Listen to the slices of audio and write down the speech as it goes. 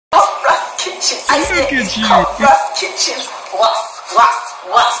kitchen. I hear it's Korra's kitchen. Was.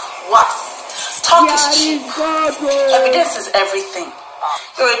 Talk is cheap. Evidence is everything.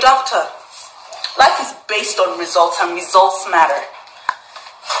 You're a doctor. Life is based on results, and results matter.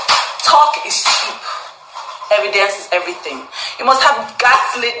 Talk is cheap. Evidence is everything. You must have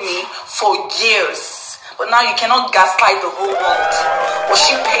gaslit me for years, but now you cannot gaslight the whole world. Was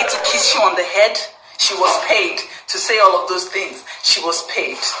she paid to kiss you on the head? She was paid to say all of those things. She was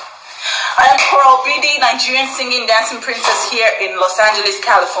paid. I am Korra Obidi, Nigerian singing dancing princess here in Los Angeles,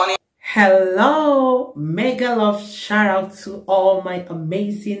 California. Hello, mega love shout out to all my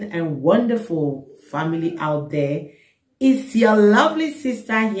amazing and wonderful family out there. It's your lovely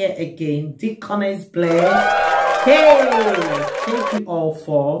sister here again, Deaconess Bless. Hey, thank you all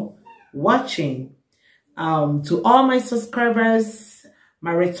for watching. To all my subscribers,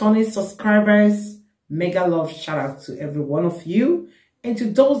 my returning subscribers, mega love shout out to every one of you. And to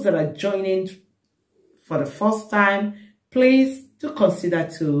those that are joining for the first time, please do consider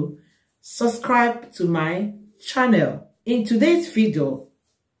to subscribe to my channel. In today's video,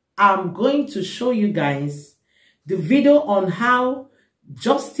 I'm going to show you guys the video on how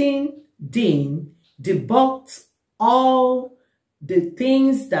Justin Dean debunked all the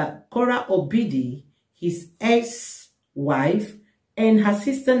things that Korra Obidi, his ex-wife, and her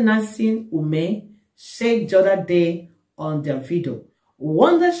sister Nancy Ume said the other day on their video.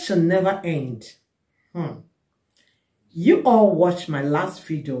 Wonders shall never end. You all watched my last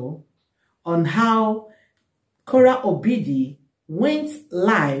video on how Korra Obidi went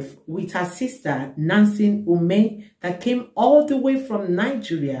live with her sister Nancy Ume that came all the way from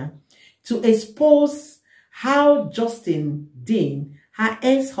Nigeria to expose how Justin Dean, her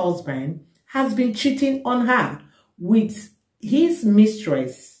ex-husband, has been cheating on her with his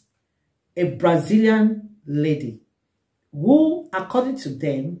mistress, a Brazilian lady, who, according to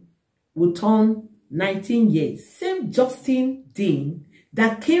them, will turn 19 years. Same Justin Dean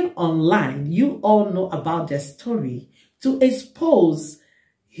that came online, you all know about their story, to expose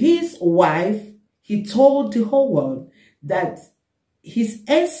his wife. He told the whole world that his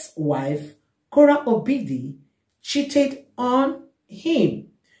ex-wife, Korra Obidi, cheated on him.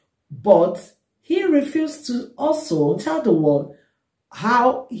 But he refused to also tell the world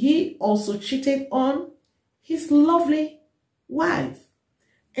how he also cheated on his lovely wife.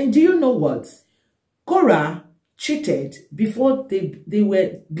 And do you know what? Korra cheated before they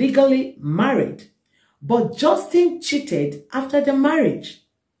were legally married. But Justin cheated after the marriage.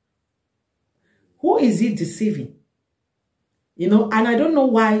 Who is he deceiving? You know, and I don't know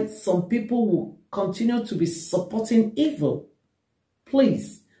why some people will continue to be supporting evil.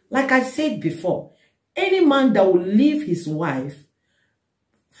 Please, like I said before, any man that will leave his wife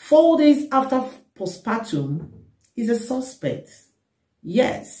 4 days after postpartum is a suspect.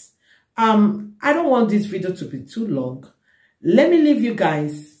 Yes. I don't want this video to be too long. Let me leave you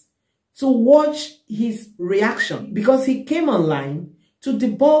guys to watch his reaction, because he came online to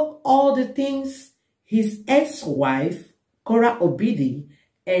debunk all the things his ex-wife, Korra Obidi,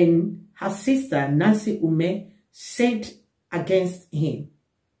 and her sister, Nancy Ume, said against him.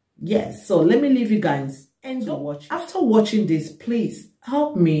 Yes, so let me leave you guys and watch. After watching this, please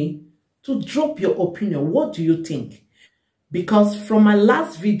help me to drop your opinion. What do you think? Because from my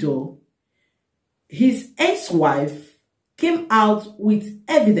last video, his ex-wife came out with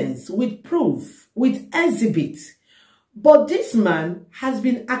evidence, with proof, with exhibits. But this man has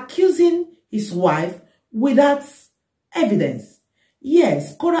been accusing his wife without evidence.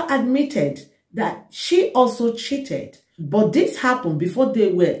 Yes, Korra admitted that she also cheated. But this happened before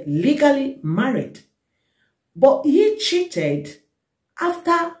they were legally married. But he cheated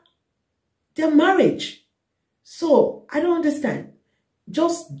after their marriage. So, I don't understand.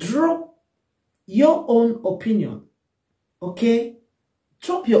 Just drop your own opinion. Okay?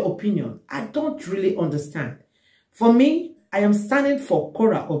 Drop your opinion. I don't really understand. For me, I am standing for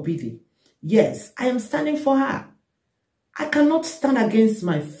Korra Obidi. Yes, I am standing for her. I cannot stand against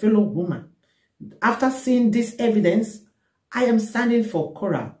my fellow woman. After seeing this evidence, I am standing for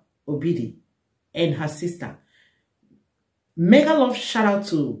Korra Obidi and her sister. Mega love shout out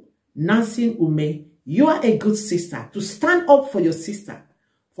to Nancy Ume. You are a good sister. To stand up for your sister.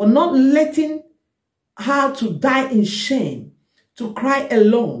 For not letting her to die in shame. To cry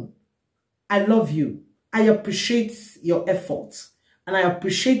alone. I love you. I appreciate your efforts. And I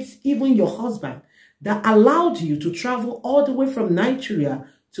appreciate even your husband that allowed you to travel all the way from Nigeria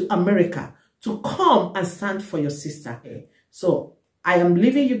to America to come and stand for your sister. So I am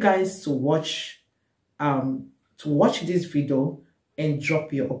leaving you guys to watch this video and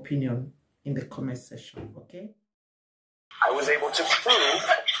drop your opinion in the comment section. Okay? I was able to prove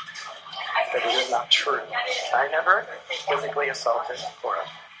not true. I never physically assaulted Korra.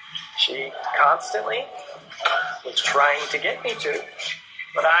 She constantly was trying to get me to,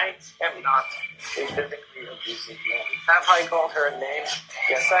 but I am not a physically abusive man. Have I called her a name?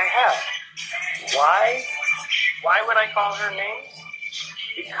 Yes, I have. Why? Why would I call her names?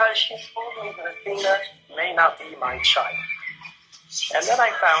 Because she told me that Athena may not be my child. And then I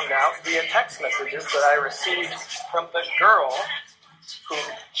found out via text messages that I received from the girl who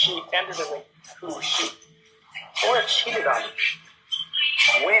she cheated on me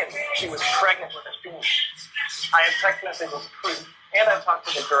when she was pregnant with Athena. I have text messages proof, and I've talked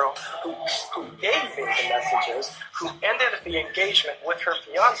to the girl who gave me the messages, who ended the engagement with her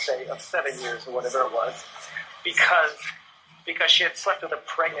fiance of 7 years or whatever it was, because she had slept with a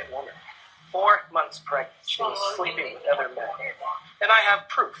pregnant woman. 4 months pregnant. She was sleeping with other men. And I have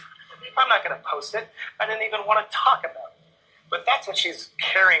proof. I'm not going to post it. I didn't even want to talk about it. But that's what she's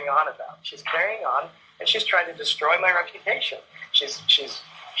carrying on about. She's carrying on, and she's trying to destroy my reputation.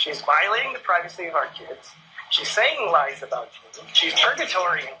 She's violating the privacy of our kids. She's saying lies about me. She's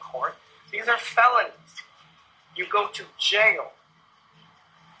purgatory in court. These are felonies. You go to jail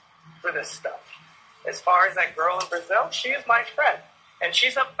for this stuff. As far as that girl in Brazil, she is my friend. And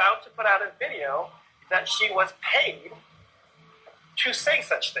she's about to put out a video that she was paid to say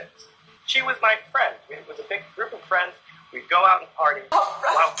such things. She was my friend. It was a big group of friends. We'd go out and party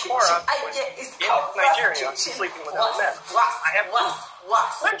while Korra was in Nigeria sleeping with other men. I have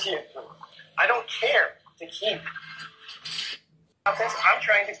plenty of proof. I don't care to keep this. I'm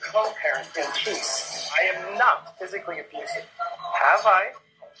trying to co-parent in peace. I am not physically abusive. Have I?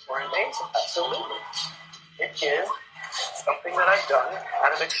 Or names? Absolutely. It is something that I've done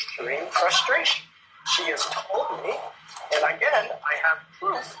out of extreme frustration. She has told me, and again, I have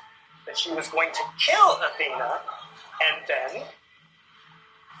proof that she was going to kill Athena and then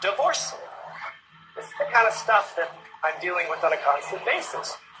divorce me. This is the kind of stuff that I'm dealing with on a constant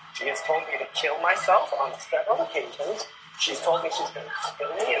basis. She has told me to kill myself on several occasions. She's told me she's going to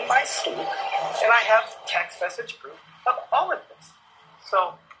kill me in my sleep, and I have text message proof of all of this.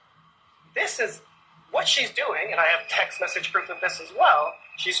 So this is what she's doing, and I have text message proof of this as well.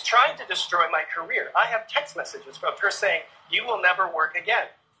 She's trying to destroy my career. I have text messages of her saying, "You will never work again."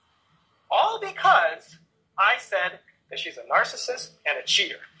 All because I said that she's a narcissist and a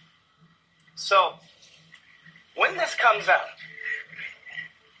cheater. So when this comes out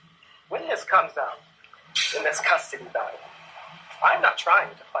in this custody battle, I'm not trying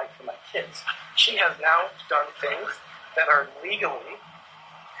to fight for my kids. She has now done things that are legally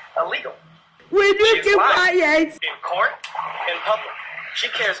illegal. Will you keep quiet? In court, in public. She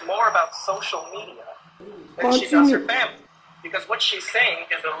cares more about social media than she does her family. Because what she's saying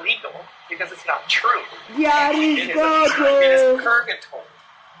is illegal because it's not true. It is purgatory.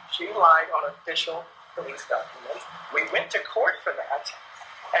 She lied on official police documents. We went to court for that.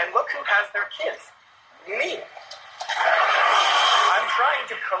 And look who has their kids. Me. I'm trying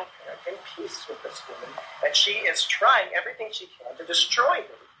to co-parent in peace with this woman. And she is trying everything she can to destroy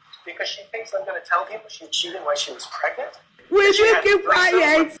me. Because she thinks I'm going to tell people she cheated while she was pregnant. Will you keep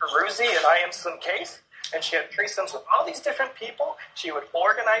quiet? Peruzzi and I am some case. And she had threesomes with all these different people. She would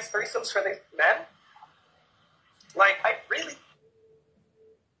organize threesomes for these men. Like, I really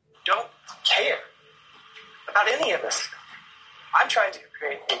don't care about any of this stuff. I'm trying to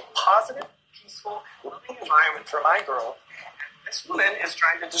create a positive, peaceful, loving environment for my girl. And this woman is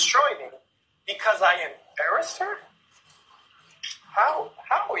trying to destroy me because I embarrassed her? How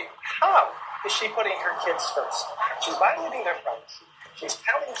is she putting her kids first? She's violating their privacy. She's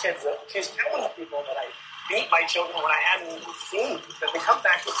telling people that I beat my children when I hadn't even seen them, that they come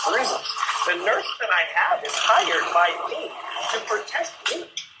back with bruises. The nurse that I have is hired by me to protect me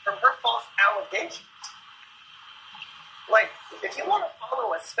from her false allegations. Like, if you want to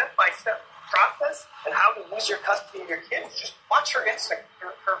follow a step-by-step process and how to lose your custody of your kids, just watch her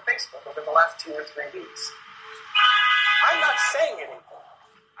her Facebook over the last 2 or 3 weeks. I'm not saying anything.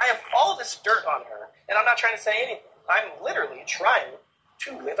 I have all this dirt on her, and I'm not trying to say anything. I'm literally trying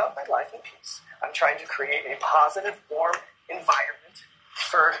to live out my life in peace. I'm trying to create a positive, warm environment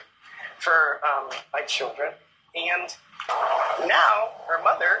for my children. And now her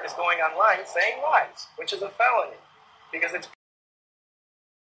mother is going online saying lies, which is a felony. Because it's...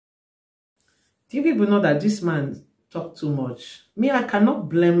 Do you people know that this man talk too much? Me, I cannot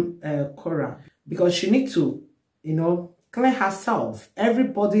blame Korra because she needs to, clear herself.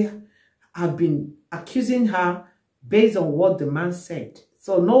 Everybody have been accusing her based on what the man said.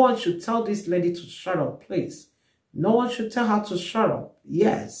 So no one should tell this lady to shut up, please. No one should tell her to shut up.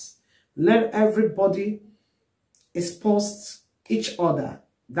 Yes. Let everybody expose each other.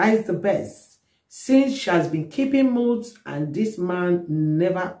 That is the best. since she has been keeping moods and this man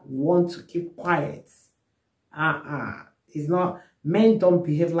never wants to keep quiet. It's not, men don't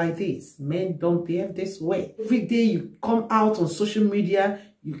behave like this. Men don't behave this way. Every day you come out on social media,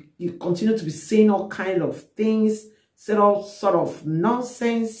 you continue to be saying all kind of things, say all sort of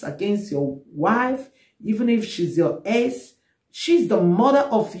nonsense against your wife, even if she's your ex. She's the mother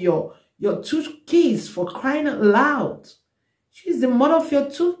of your 2 kids, for crying out loud. She's the mother of your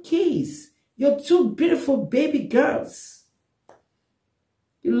 2 kids, your 2 beautiful baby girls.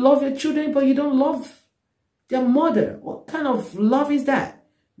 You love your children, but you don't love their mother. What kind of love is that?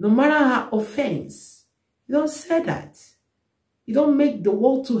 No matter her offense, you don't say that. You don't make the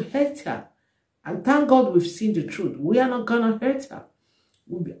world to hurt her. And thank God we've seen the truth. We are not going to hurt her.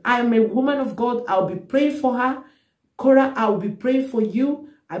 I am a woman of God. I'll be praying for her. Korra, I will be praying for you.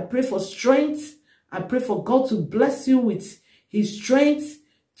 I pray for strength. I pray for God to bless you with his strength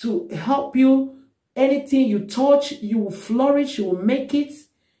to help you. Anything you touch, you will flourish. You will make it.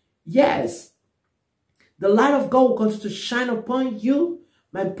 Yes. The light of God will continue to shine upon you.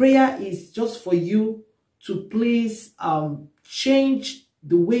 My prayer is just for you to please change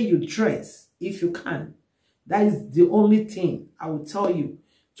the way you dress, if you can. That is the only thing I will tell you.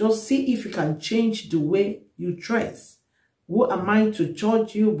 Just see if you can change the way you dress. Who am I to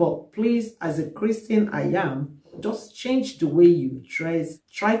judge you? But please, as a Christian I am, just change the way you dress.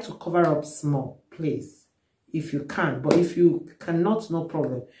 Try to cover up small, please, if you can. But if you cannot, no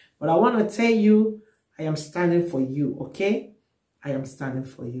problem. But I want to tell you, I am standing for you, okay? I am standing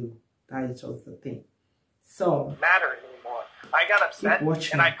for you. That is just the thing. So, matter anymore. I got upset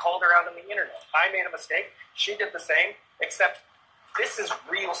and I called her out on the internet. I made a mistake. She did the same, except this is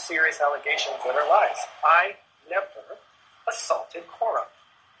real serious allegations that are lies. I never assaulted Korra.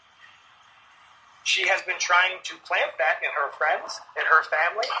 She has been trying to plant that in her friends, in her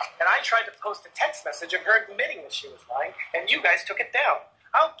family, and I tried to post a text message of her admitting that she was lying, and you guys took it down.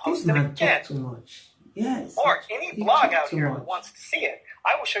 I'll post it again. Too much. Yes. Or any blog out here who wants to see it.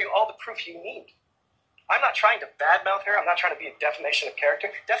 I will show you all the proof you need. I'm not trying to badmouth her. I'm not trying to be a defamation of character.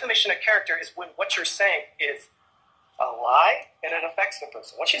 Defamation of character is when what you're saying is a lie and it affects the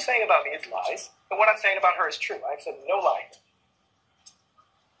person. What she's saying about me is lies, and what I'm saying about her is true. I've said no lie.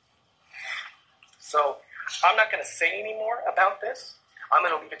 So I'm not going to say any more about this. I'm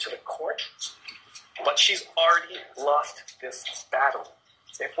going to leave it to the court. But she's already lost this battle.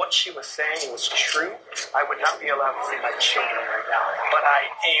 If what she was saying was true, I would not be allowed to see my children right now. But I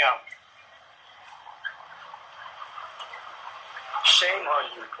am. Shame on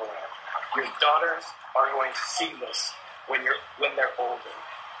you, Korra. Your daughters are going to see this when they're older.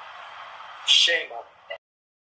 Shame on you.